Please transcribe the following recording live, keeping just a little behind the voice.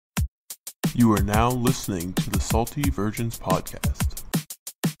You are now listening to the Salty Virgins podcast.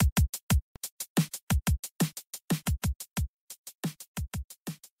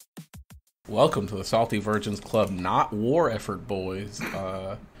 Welcome to the Salty Virgins Club, not war effort, boys.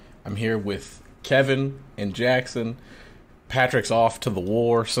 I'm here with Kevin and Jackson. Patrick's off to the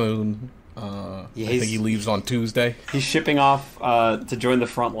war soon. I think he leaves on Tuesday. He's shipping off to join the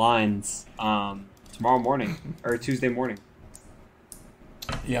front lines tomorrow morning, or Tuesday morning.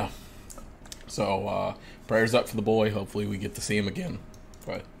 Yeah. So, prayers up for the boy. Hopefully we get to see him again.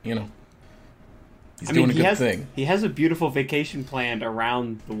 But, you know, he's doing a good thing. He has a beautiful vacation planned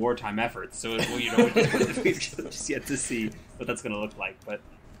around the wartime efforts, so we've just yet to see what that's going to look like. But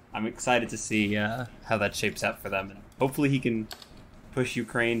I'm excited to see how that shapes out for them, and hopefully he can push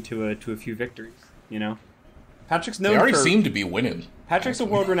Ukraine to a few victories. You know, Patrick's known. They already seem to be winning. Patrick's a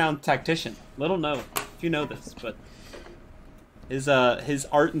world-renowned tactician. Little known, if you know this, but his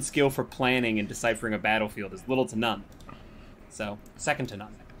art and skill for planning and deciphering a battlefield is little to none. So, second to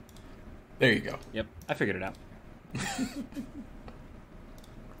none. There you go. Yep, I figured it out.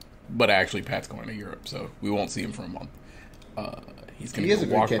 But actually, Pat's going to Europe, so we won't see him for a month. He's going to walk around. He has a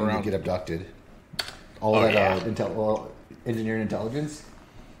good candidate to get abducted. All that engineering intelligence.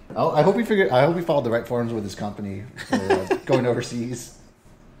 I hope he followed the right forms with his company for going overseas.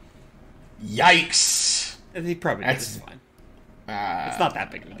 Yikes! He probably did. It's fine. It's not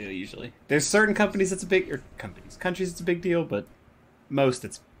that big of a deal usually. There's certain countries it's a big countries it's a big deal, but most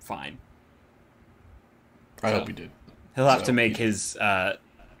it's fine. I hope he did. He'll have to make his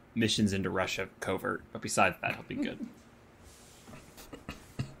missions into Russia covert, but besides that, he'll be good.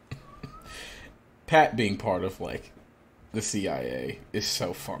 Pat being part of the CIA is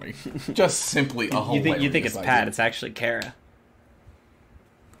so funny. Just simply a whole. You think it's Pat? It's actually Kara.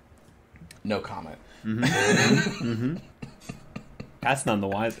 No comment. Mm-hmm. Mm-hmm. Pat's none the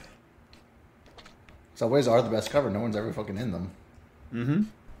wiser. Subways are the best cover. No one's ever fucking in them. Mm-hmm.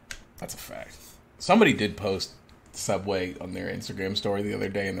 That's a fact. Somebody did post Subway on their Instagram story the other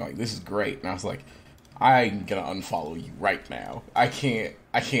day, and they're like, "This is great," and I was like, "I'm gonna unfollow you right now. I can't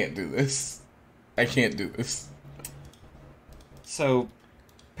do this. I can't do this." So,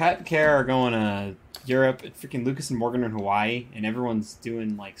 Pat and Kara are going to Europe. Freaking Lucas and Morgan are in Hawaii, and everyone's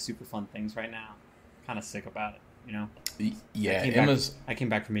doing super fun things right now. Kind of sick about it, you know. Yeah, I came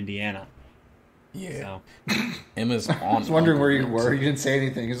back from Indiana. Yeah, so. Emma's on. I was wondering where you were. You didn't say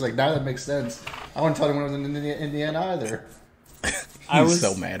anything. He's like, now that makes sense. I wouldn't tell him when I was in Indiana either. I was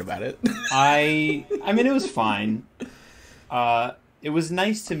so mad about it. I mean, it was fine. It was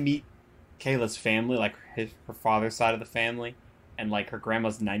nice to meet Kayla's family, her father's side of the family, and her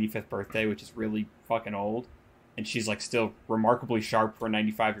grandma's 95th birthday, which is really fucking old, and she's still remarkably sharp for a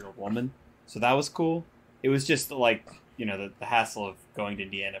 95-year-old woman. So that was cool. It was just the hassle of going to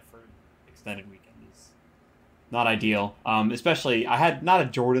Indiana for an extended weekend is not ideal. Especially, I had not a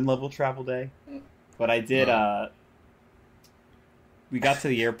Jordan level travel day, but I did. We got to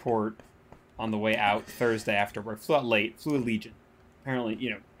the airport on the way out Thursday after work. Flew out late. Flew Allegiant. Apparently,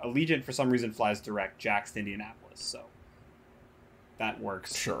 Allegiant for some reason flies direct Jax to Indianapolis, so that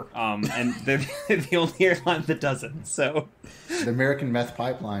works. Sure. And they're the only airline that doesn't. So the American Meth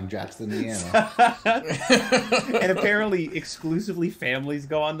Pipeline, Jackson, Indiana. And apparently, exclusively families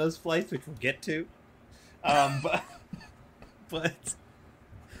go on those flights, which we'll get to. But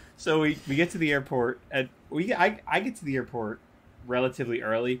so we get to the airport, and I get to the airport relatively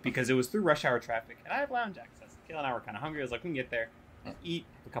early because it was through rush hour traffic, and I have lounge access. Kayla and I were kind of hungry. I was like, we can get there, eat,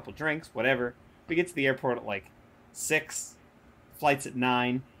 have a couple drinks, whatever. We get to the airport at 6. Flight's at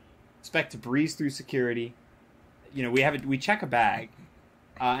 9. Expect to breeze through security. We check a bag,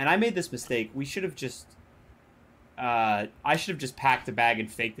 and I made this mistake. We should have just. I should have just packed a bag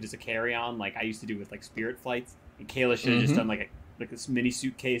and faked it as a carry-on, like I used to do with Spirit flights. And Kayla should have just done this mini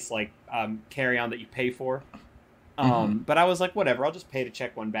suitcase carry-on that you pay for. But I was like, whatever. I'll just pay to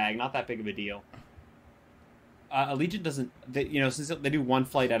check one bag. Not that big of a deal. Allegiant doesn't. Since they do one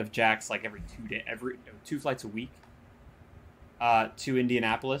flight out of Jax every 2 flights a week. To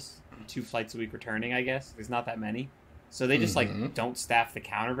Indianapolis, and 2 flights a week returning, I guess. There's not that many. So they just, don't staff the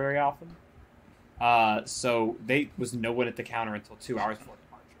counter very often. So there was no one at the counter until 2 hours before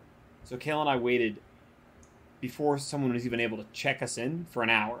departure. So Kayla and I waited before someone was even able to check us in for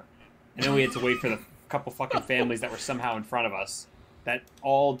an hour. And then we had to wait for the couple fucking families that were somehow in front of us that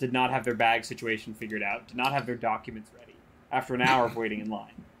all did not have their bag situation figured out, did not have their documents ready after an hour of waiting in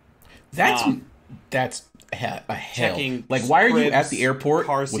line. That's a hell. Why are you at the airport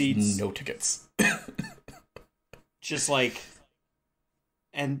car with seats, no tickets? Just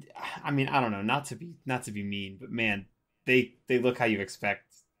and I mean, I don't know, not to be mean, but man, they look how you expect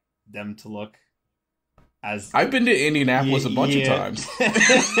them to look as... I've been to Indianapolis a bunch of times.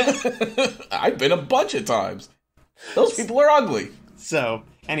 I've been a bunch of times. Those people are ugly. So,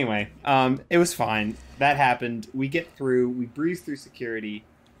 anyway, it was fine. That happened. We get through. We breeze through security.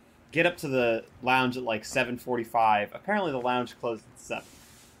 Get up to the lounge at like 7:45. Apparently the lounge closed at 7.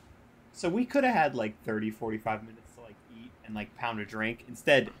 So we could have had like 30, 45 minutes to like eat and like pound a drink.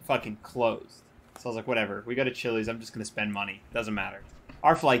 Instead, fucking closed. So I was like, whatever. We go to Chili's. I'm just going to spend money. Doesn't matter.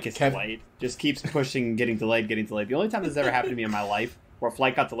 Our flight gets delayed. Just keeps pushing and getting delayed. The only time this has ever happened to me in my life where a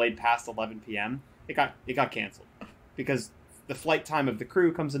flight got delayed past 11 p.m., it got canceled. Because the flight time of the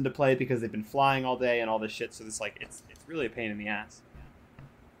crew comes into play because they've been flying all day and all this shit. So it's like, it's really a pain in the ass.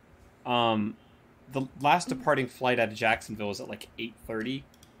 The last departing flight out of Jacksonville was at like 8:30.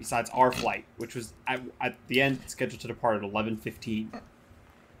 Besides our flight, which was at the end scheduled to depart at 11:15.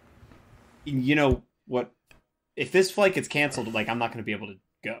 You know what? If this flight gets canceled, like I'm not going to be able to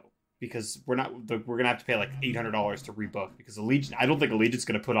go because we're going to have to pay like $800 to rebook because Allegiant. I don't think Allegiant's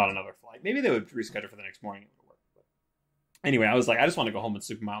going to put on another flight. Maybe they would reschedule for the next morning. It would work. But anyway, I was like, I just want to go home and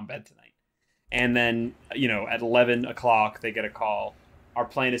sleep in my own bed tonight. And then at 11 o'clock they get a call. Our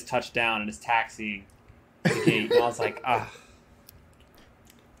plane is touched down and is taxiing to the gate. And I was like,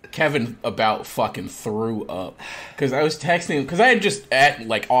 Kevin about fucking threw up because I was texting him because I had just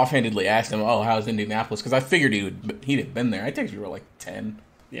offhandedly asked him, "Oh, how's Indianapolis?" Because I figured he'd have been there. I texted you were like 10.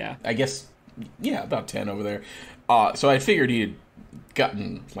 Yeah, I guess about 10 over there. So I figured he had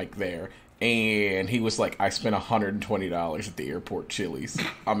gotten like there, and he was like, "I spent $120 at the airport Chili's.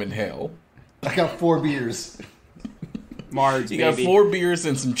 I'm in hell. I got 4 beers." Margs, you baby. got 4 beers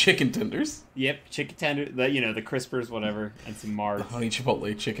and some chicken tenders. Yep, chicken tender, the crispers, whatever, and some Margs. The honey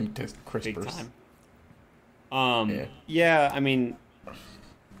chipotle chicken crispers. Big time. Yeah, I mean,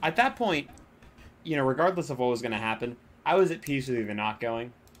 at that point, regardless of what was going to happen, I was at peace with either not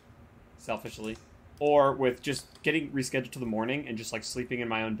going, selfishly, or with just getting rescheduled to the morning and just like sleeping in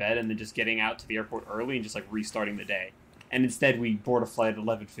my own bed and then just getting out to the airport early and just like restarting the day. And instead, we board a flight at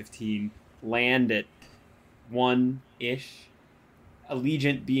 11:15, land at 1-ish.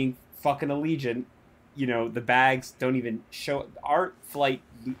 Allegiant being fucking Allegiant, the bags don't even show. Our flight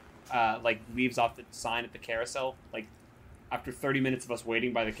leaves off the sign at the carousel. Like after 30 minutes of us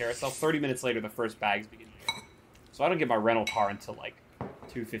waiting by the carousel, 30 minutes later the first bags begin. So I don't get my rental car until like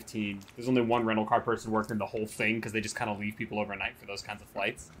 2:15. There's only one rental car person working the whole thing because they just kind of leave people overnight for those kinds of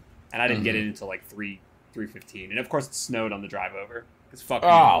flights. And I didn't get it until like 3:15. And of course it snowed on the drive over. Because fuck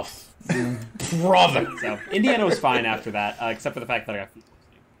brother. So Indiana was fine after that, except for the fact that I got food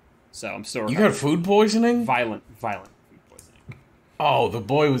poisoning. So I'm still You got food poisoning? Violent food poisoning. Oh, the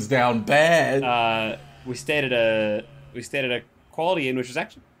boy was down bad. We stayed at a Quality Inn, which was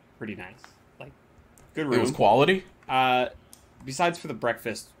actually pretty nice. Like good room. It was quality? Besides for the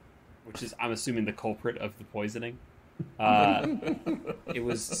breakfast, which is I'm assuming the culprit of the poisoning. It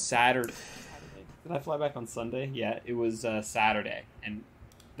was Saturday. Did I fly back on Sunday? Yeah, it was Saturday, and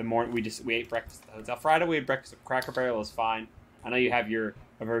the morning we ate breakfast at the hotel. Friday we had breakfast at Cracker Barrel. It was fine. I know you have your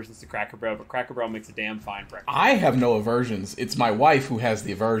aversions to Cracker Barrel, but Cracker Barrel makes a damn fine breakfast. I have no aversions. It's my wife who has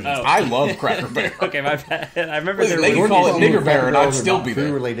the aversions. Oh. I love Cracker Barrel. Okay, my bad. I remember they can call it Nigger Bear, and I'd still be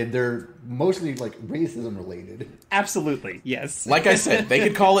there. Related, they're mostly like racism related. Absolutely, yes. Like I said, they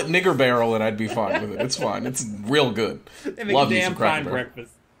could call it Nigger Barrel, and I'd be fine with it. It's fine. It's real good. They make love a me damn some Cracker fine Barrel.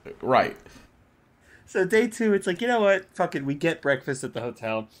 breakfast. Right. So day 2, it's like, you know what? Fuck it. We get breakfast at the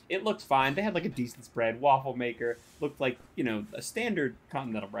hotel. It looked fine. They had like a decent spread, waffle maker. Looked like, a standard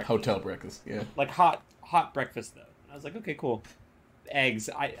continental breakfast. Hotel breakfast, yeah. Like hot breakfast though. And I was like, okay, cool. Eggs.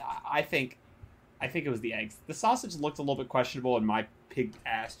 I think it was the eggs. The sausage looked a little bit questionable, and my pig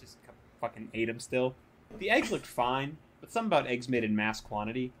ass just fucking ate them still. The eggs looked fine, but something about eggs made in mass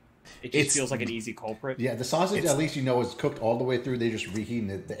quantity. It just feels like an easy culprit. Yeah, the sausage, at least is cooked all the way through. They just reheating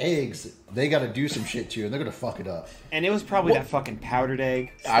it. The eggs, they got to do some shit to, and they're going to fuck it up. And it was probably that fucking powdered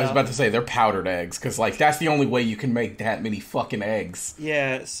egg stuff. I was about to say, they're powdered eggs, because, that's the only way you can make that many fucking eggs.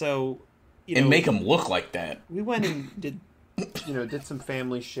 Yeah, so, and make them look like that. We went and did some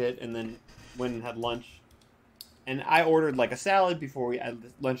family shit, and then went and had lunch. And I ordered, a salad before we had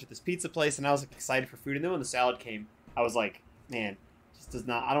lunch at this pizza place, and I was, excited for food. And then when the salad came, I was like, man...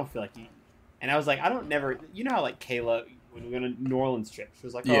 I don't feel like eating. And I was like, I don't never, how Kayla, when we went on a New Orleans trip, she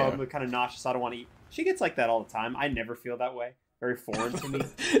was like, I'm kind of nauseous, I don't want to eat. She gets like that all the time. I never feel that way. Very foreign to me.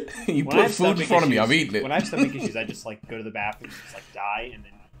 You put food in front of me, I'm eating it. When I have stomach issues, I just go to the bathroom and just die and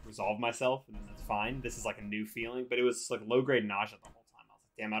then resolve myself and then that's fine. This is a new feeling, but it was low grade nausea the whole time. I was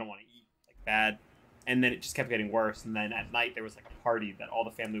like, damn, I don't want to eat bad. And then it just kept getting worse. And then at night there was a party that all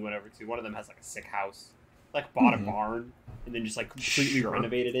the family went over to. One of them has a sick house. Bought a barn and then just completely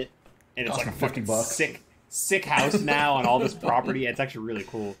renovated it. and it's Cost like a me fucking $50. sick house now on all this property. It's actually really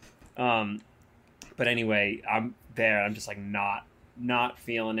cool. But anyway, I'm there. I'm just like not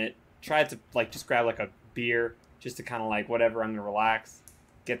feeling it. Tried to like just grab like a beer just to kind of like whatever. I'm gonna relax,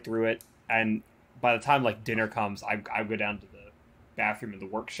 get through it. And by the time like dinner comes, I go down to the bathroom in the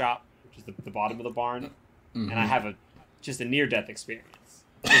workshop, which is the bottom of the barn, and I have just a near death experience.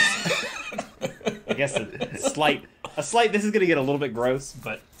 I guess a slight. This is gonna get a little bit gross,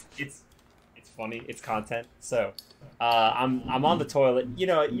 but it's funny. It's content. So I'm on the toilet. You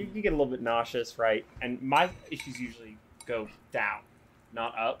know, you get a little bit nauseous, right? And my issues usually go down,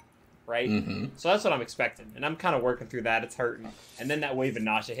 not up, right? So that's what I'm expecting, and I'm kind of working through that. It's hurting, and then that wave of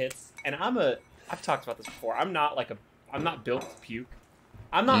nausea hits, and I've talked about this before. I'm not built to puke.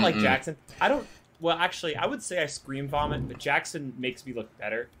 I'm not like Jackson. Well, actually, I would say I scream vomit, but Jackson makes me look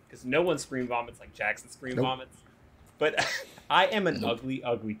better because no one scream vomits like Jackson scream vomits. But I am an ugly,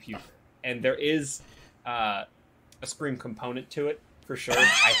 ugly puker, and there is a scream component to it for sure.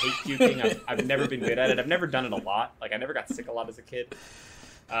 I hate puking. I've never been good at it. I've never done it a lot. Like I never got sick a lot as a kid.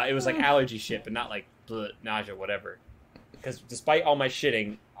 It was like allergy shit, but not like nausea, whatever. Because despite all my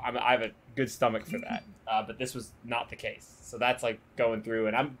shitting, I have a good stomach for that. But this was not the case. So that's like going through,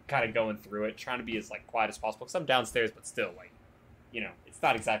 and I'm kind of going through it, trying to be as like quiet as possible. Because I'm downstairs, but still, like, you know, it's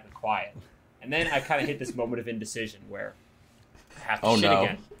not exactly quiet. And then I kind of hit this moment of indecision where I have to shit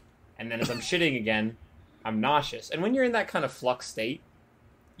again. And then as I'm shitting again, I'm nauseous. And when you're in that kind of flux state,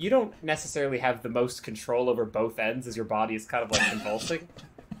 you don't necessarily have the most control over both ends as your body is kind of like convulsing.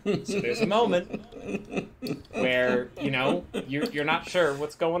 So there's a moment where, you know, you're not sure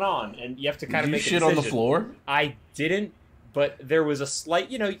what's going on, and you have to kind of make a decision. Shit on the floor? I didn't, but there was a slight,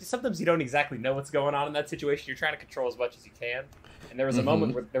 you know, sometimes you don't exactly know what's going on in that situation. You're trying to control as much as you can. And there was a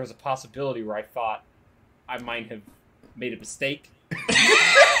moment where there was a possibility where I thought I might have made a mistake.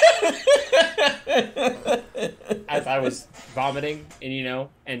 As I was vomiting, and you know,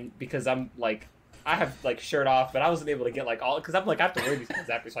 and because I'm like, I have like shirt off, but I wasn't able to get like all, because I'm like, I have to wear these things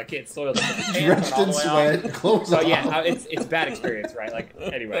after, so I can't soil them. Drenched in sweat, clothes off. So yeah, it's bad experience, right? Like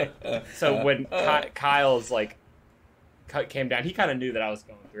anyway, so when Kyle's like came down, he kind of knew that I was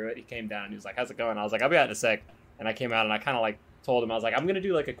going through it. He came down and he was like, "How's it going?" I was like, "I'll be out in a sec." And I came out and I kind of like told him, I was like, "I'm gonna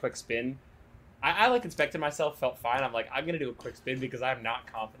do like a quick spin." I like inspected myself, felt fine. I'm like, I'm gonna do a quick spin because I'm not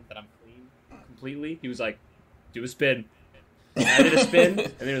confident that I'm clean completely. He was like, "Do a spin." And I did a spin,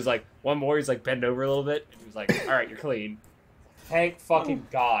 and then he was like, one more. He's like, bend over a little bit, and he was like, "All right, you're clean." Thank fucking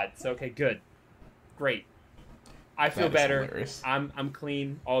God. So okay, good, great. I feel better. Hilarious. I'm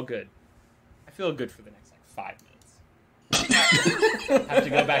clean, all good. I feel good for the next like 5 minutes. Have to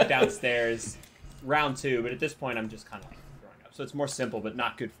go back downstairs, round 2. But at this point, I'm just kind of like throwing up. So it's more simple, but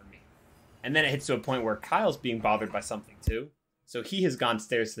not good for me. And then it hits to a point where Kyle's being bothered by something too. So he has gone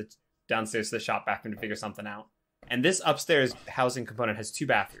downstairs to the shop bathroom to figure something out. And this upstairs housing component has 2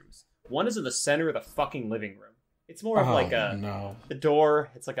 bathrooms. One is in the center of the fucking living room. It's more of like the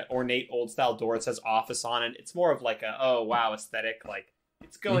door. It's like an ornate old style door. It says office on it. It's more of like a, oh wow, aesthetic. Like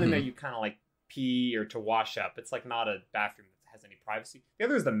it's going in there, you kind of like pee or to wash up. It's like not a bathroom that has any privacy. The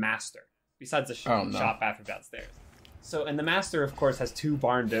other is the master, besides the shop bathroom downstairs. So, and the master, of course, has 2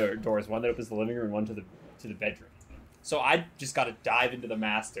 barn doors. One that opens the living room and one to the bedroom. So I just got to dive into the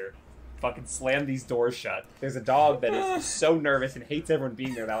master, fucking slam these doors shut. There's a dog that is so nervous and hates everyone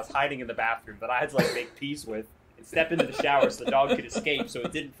being there that I was hiding in the bathroom that I had to like make peace with and step into the shower so the dog could escape so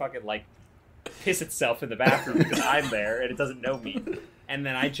it didn't fucking like piss itself in the bathroom because I'm there and it doesn't know me. And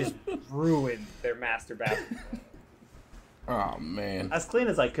then I just ruined their master bathroom. Oh man, as clean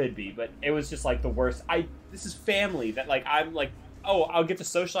as I could be, but it was just like the worst. This is family that like I'm like, oh, I'll get to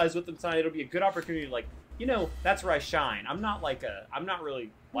socialize with them tonight. It'll be a good opportunity to like, you know, that's where I shine. I'm not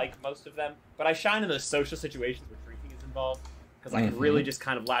really like most of them, but I shine in those social situations where drinking is involved because I can really just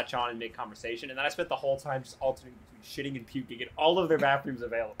kind of latch on and make conversation. And then I spent the whole time just alternating between shitting and puking in all of their bathrooms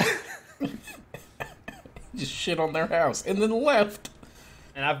available. Just shit on their house and then left.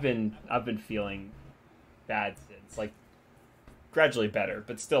 And I've been feeling bad since, like gradually better,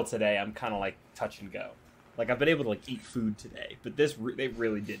 but still today I'm kind of like touch and go. Like I've been able to like eat food today, but they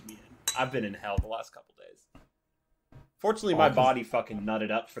really did me in. I've been in hell the last couple days. Fortunately, my body fucking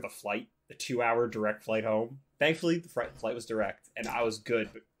nutted up for the flight, the 2-hour direct flight home. Thankfully, the flight was direct, and I was good.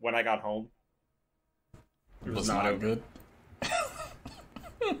 But when I got home, it was not good.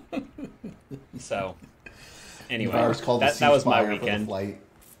 So, anyway, that was my weekend.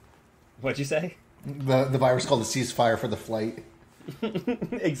 What'd you say? The virus called the ceasefire for the flight.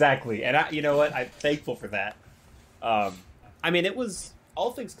 Exactly, and you know what? I'm thankful for that. I mean, it was,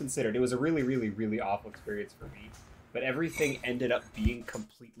 all things considered, it was a really, really, really awful experience for me. but everything ended up being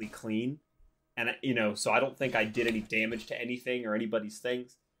completely clean. And, you know, so I don't think I did any damage to anything or anybody's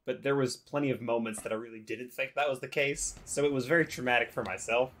things. But there was plenty of moments that I really didn't think that was the case. So it was very traumatic for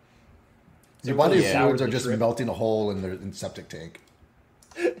myself. So Your body really fluids soured are the just trip. melting a hole in the septic tank.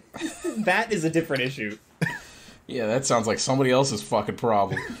 That is a different issue. Yeah, that sounds like somebody else's fucking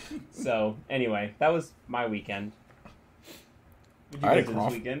problem. So, anyway, that was my weekend. What did I you had guys a do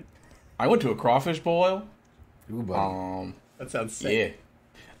this weekend? I went to a crawfish boil. Ooh, buddy. That sounds sick.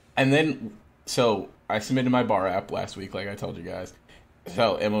 Yeah. And then, so I submitted my bar app last week, like I told you guys.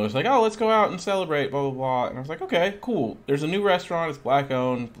 So Emma was like, oh, let's go out and celebrate, blah, blah, blah. And I was like, okay, cool. There's a new restaurant. It's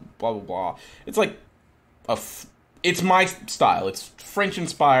black-owned, blah, blah, blah. It's like, it's my style. It's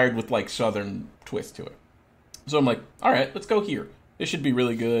French-inspired with, like, Southern twist to it. So I'm like, all right, let's go here. This should be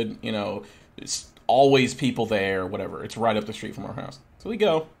really good. You know, it's always people there, whatever. It's right up the street from our house. So we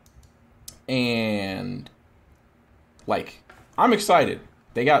go. And, like, I'm excited.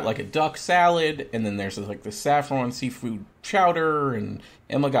 They got, like, a duck salad, and then there's, like, the saffron seafood chowder, and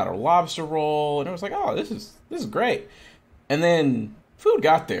Emma got a lobster roll, and I was like, oh, this is great. And then food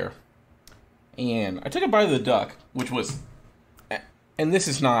got there, and I took a bite of the duck, which was, and this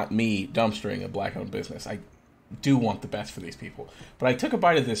is not me dumpstering a black-owned business. I do want the best for these people. But I took a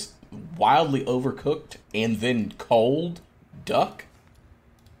bite of this wildly overcooked and then cold duck,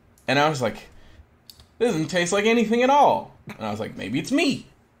 and I was like, this doesn't taste like anything at all. And I was like, maybe it's me.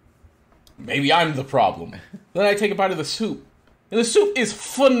 Maybe I'm the problem. Then I take a bite of the soup. And the soup is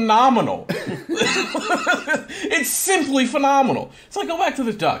phenomenal. It's simply phenomenal. So I go back to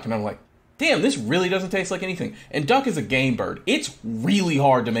the duck, and I'm like, damn, this really doesn't taste like anything. And duck is a game bird. It's really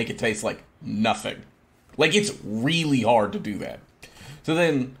hard to make it taste like nothing. Like, it's really hard to do that. So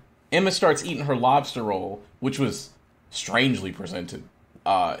then Emma starts eating her lobster roll, which was strangely presented.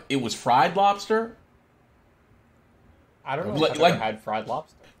 It was fried lobster. I don't know Like- if I've ever had fried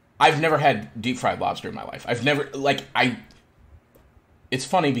lobster. I've never had deep fried lobster in my life. I've never, it's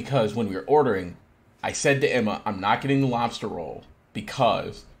funny because when we were ordering, I said to Emma, I'm not getting the lobster roll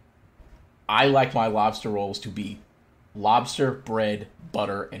because I like my lobster rolls to be lobster, bread,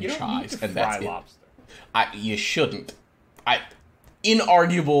 butter, and You don't need chives. to And fry that's it. lobster. You shouldn't.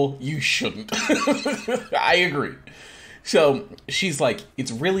 Inarguable, you shouldn't. I agree. So she's like,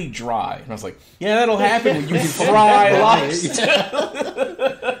 it's really dry. And I was like, yeah, that'll happen when you fry lobster.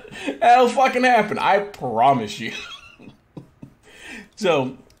 That'll fucking happen. I promise you.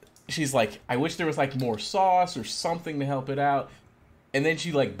 So she's like, I wish there was like more sauce or something to help it out. And then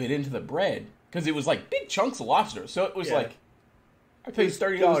she like bit into the bread because it was like big chunks of lobster. So it was Yeah. like, I paid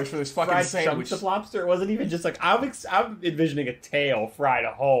 $30 for this fucking fried sandwich. chunks of lobster. It wasn't even just like I'm envisioning a tail fried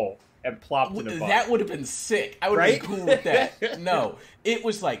whole and plopped in a bun. That would have been sick. I would have Right? been cool with that. No, it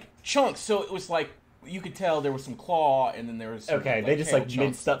was like chunks. So it was like you could tell there was some claw, and then there was some, Okay, they just tail like chunks.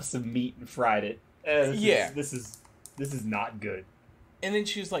 minced up some meat and fried it. This is not good. And then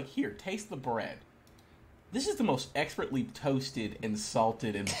she was like, "Here, taste the bread. This is the most expertly toasted and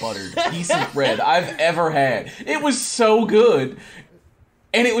salted and buttered piece of bread I've ever had. It was so good."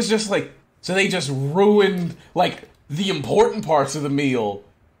 And it was just like, so they just ruined like the important parts of the meal.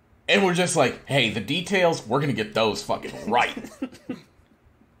 And we're just like, hey, the details, we're going to get those fucking right.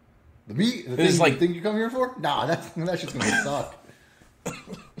 The meat? The It's thing, like- the thing you come here for? Nah, that's just gonna suck.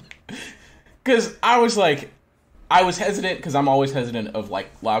 Because I was hesitant, because I'm always hesitant of like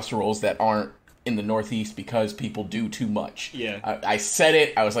lobster rolls that aren't in the Northeast because people do too much. Yeah. I said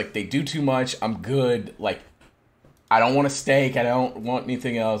it, I was like, they do too much, I'm good. Like, I don't want a steak, I don't want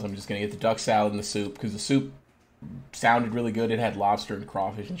anything else, I'm just going to get the duck salad and the soup, because the soup sounded really good. It had lobster and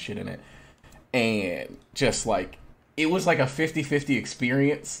crawfish and shit in it. And just like, it was like a 50-50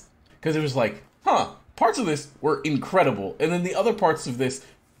 experience. Because it was like, parts of this were incredible. And then the other parts of this,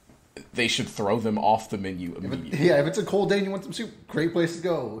 they should throw them off the menu immediately. Yeah, if it's a cold day and you want some soup, great place to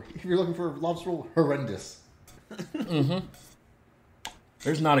go. If you're looking for a lobster roll, horrendous.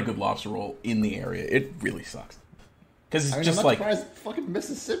 There's not a good lobster roll in the area. It really sucks. Because it's I mean, just I'm not like, surprised fucking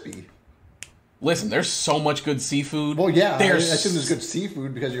Mississippi. listen, there's so much good seafood. Well, yeah, I There's assume there's good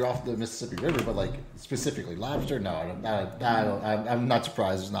seafood because you're off the Mississippi River, but like specifically lobster, no, I'm not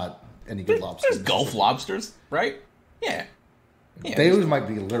surprised there's not any good lobster. There's in Gulf Mississippi. lobsters, right? Yeah. Yeah, Those might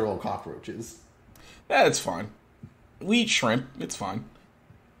be literal cockroaches. that's fine. We eat shrimp. It's fine.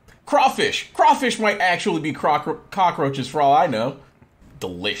 Crawfish. Crawfish might actually be cockroaches for all I know.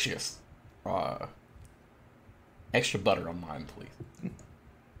 Delicious. Extra butter on mine, please.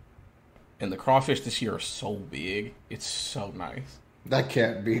 And the crawfish this year are so big. It's so nice. That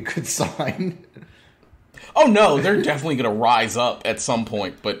can't be a good sign. Oh no, they're definitely going to rise up at some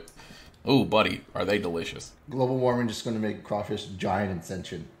point, but Ooh, buddy, are they delicious? Global warming just going to make crawfish giant and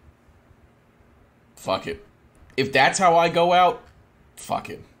sentient. Fuck it. If that's how I go out, fuck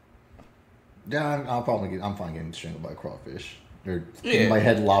it. Yeah, I'm fine getting strangled by a crawfish. Or Yeah. my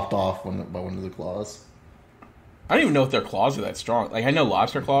head lopped off by one of the claws. I don't even know if their claws are that strong. Like, I know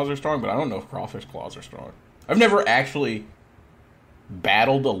lobster claws are strong, but I don't know if crawfish claws are strong. I've never actually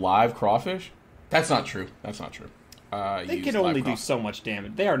battled a live crawfish. That's not true. They can only do so much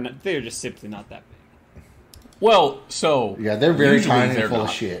damage. They are just simply not that big. Well, so Yeah, they're very usually tiny they're and full not.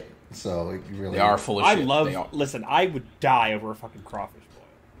 of shit. So it really, They are full of shit. Listen, I would die over a fucking crawfish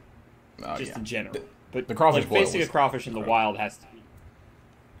boil. Oh, Just yeah. in general. But the crawfish like, boil facing a was crawfish in the wild has to be...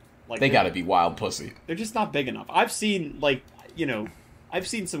 Like, They gotta be wild pussy. They're just not big enough. I've seen, like, I've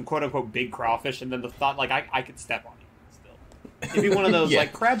seen some quote-unquote big crawfish, and then the thought, like, I could step on it still. It'd be one of those, Yeah.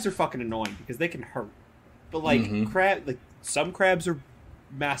 like, crabs are fucking annoying because they can hurt. But, like, some crabs are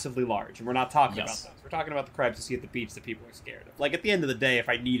massively large, and we're not talking about those. We're talking about the crabs you see at the beach that people are scared of. Like, at the end of the day, if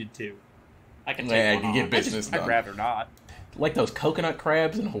I needed to, I could take one you get on. business done. I'd rather not. Like those coconut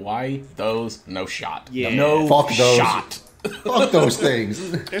crabs in Hawaii, those, no shot. Yeah. No Fuck those. shot. fuck those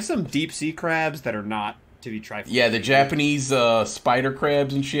things. There's some deep-sea crabs that are not to be trifled. Yeah, the Japanese spider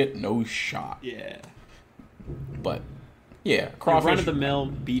crabs and shit, no shot. Yeah. But, yeah, crawfish. Run-of-the-mill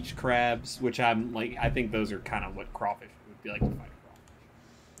beach crabs, which I think those are kind of what crawfish would be like to fight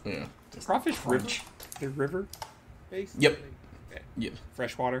a crawfish. Yeah. Just Crawfish river? crunch. They're river based? Yep. Okay. Yeah.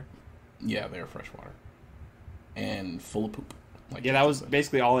 Freshwater? Yeah, they're freshwater. And full of poop. Like Yeah, that was Jackson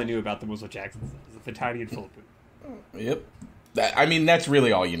basically all I knew about them was what Jackson said. It was a tiny and full of poop. said. Yep. That's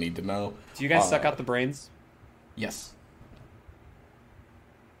really all you need to know. Do you guys suck out the brains? Yes.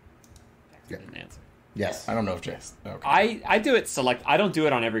 Jackson didn't answer. Yes. I don't know if Jackson... Okay. I do it I don't do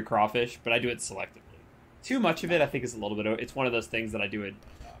it on every crawfish, but I do it selectively. Too much of it, I think, is a little bit... It's one of those things that I do in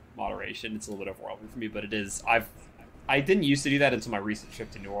moderation. It's a little bit overwhelming for me, but it is... I didn't used to do that until my recent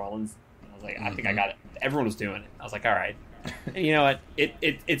trip to New Orleans. I was like, I think I got it. Everyone was doing it. I was like, all right. And you know what?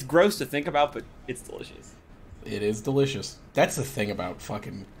 It's gross to think about, but it's delicious. It is delicious. That's the thing about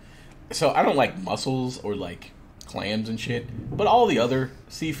fucking... So, I don't like mussels or, like, clams and shit, but all the other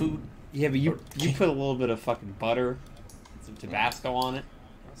seafood... Yeah, but you put a little bit of fucking butter, some Tabasco on it,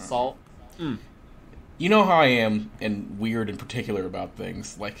 salt. You know how I am, and weird in particular about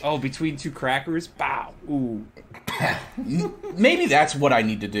things. Like, Oh, between two crackers? Bow. Ooh. maybe that's what I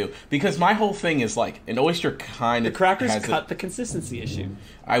need to do. Because my whole thing is, like, an oyster kind The of... crackers has cut the consistency issue.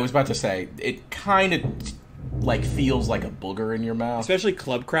 I was about to say, it kind of, like, feels like a booger in your mouth. Especially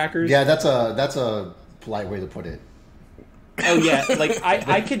club crackers. Yeah, that's a polite way to put it. Oh, yeah. Like,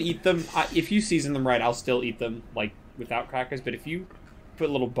 I can eat them. If you season them right, I'll still eat them, like, without crackers. But if you put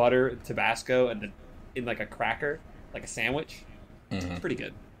a little butter, Tabasco, and then in, like, a cracker, like a sandwich, it's pretty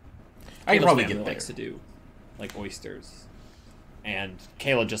good. I can Kayla's probably family get there. likes to do, like, oysters. And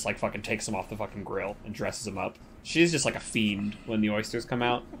Kayla just, like, fucking takes them off the fucking grill and dresses them up. She's just, like, a fiend when the oysters come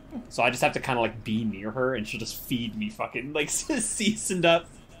out. So I just have to kind of, like, be near her, and she'll just feed me fucking, like, seasoned up.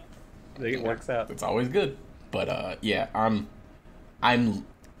 I think it works out. It's always good. But, yeah, I'm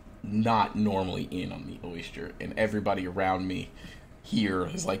not normally in on the oyster, and everybody around me here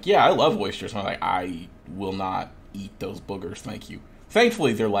is like, yeah, I love oysters. And I'm like, I will not eat those boogers, thank you.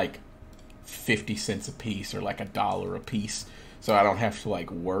 Thankfully, they're like 50 cents a piece or like $1 a piece, so I don't have to like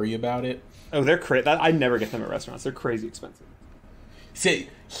worry about it. Oh, they're I never get them at restaurants. They're crazy expensive. See,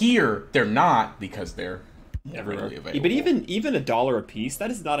 here they're not because they're Everywhere. readily available. But even $1 a piece, that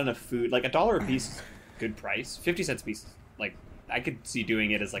is not enough food. Like $1 a piece is a good price. 50 cents a piece, like I could see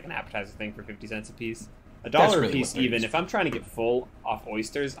doing it as like an appetizer thing for 50 cents a piece. $1 really a piece, what it even is. if I'm trying to get full off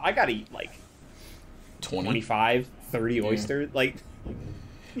oysters, I gotta eat like 20. 25, 30 oysters. Like,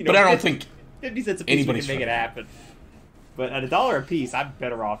 you know, But I don't think 50 cents a piece, you anybody's can make it happen. But at $1 a piece, I'm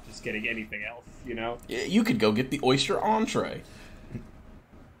better off just getting anything else. You know, you could go get the oyster entree,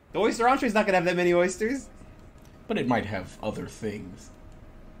 the oyster entree's not gonna have that many oysters. but it might have other things.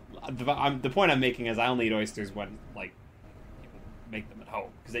 The point I'm making is I only eat oysters when like people make them at home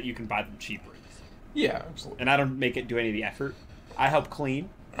because you can buy them cheaper. Yeah, absolutely. And I don't make it do any of the effort. I help clean,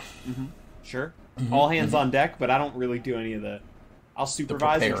 sure, all hands on deck, but I don't really do any of the. I'll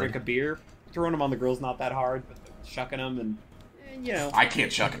supervise and preparing. drink a beer. Throwing them on the grill's not that hard, but shucking them and you know. I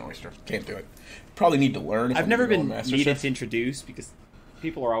can't shuck an oyster. Can't do it. Probably need to learn. If I've I'm never gonna go been on Master needed Chef. to introduce because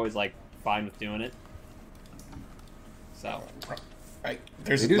people are always like fine with doing it. So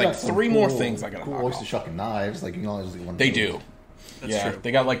There's They do like got some 3 more cool- things I gotta cool knock oyster off. shucking knives. Like you can only use one. of They those. do. That's yeah, true.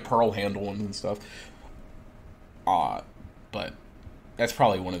 they got like pearl handle ones and stuff. But that's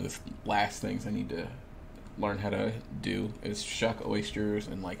probably one of the last things I need to learn how to do is shuck oysters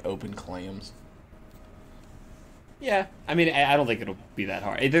and like open clams. Yeah, I mean, I don't think it'll be that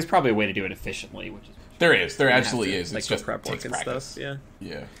hard. There's probably a way to do it efficiently, which is There absolutely is. Like It's the just prep takes work and practice. stuff. Yeah.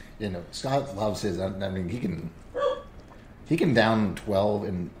 Yeah. You know, Scott loves his. I mean, he can down 12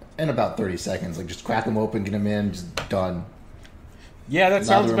 in about 30 seconds. Like, just crack them open, get them in, just done. Yeah, that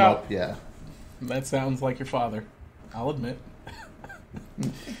sounds Lather 'em about. up, yeah. That sounds like your father. I'll admit.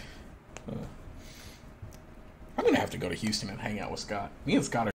 I'm gonna have to go to Houston and hang out with Scott. Me and Scott are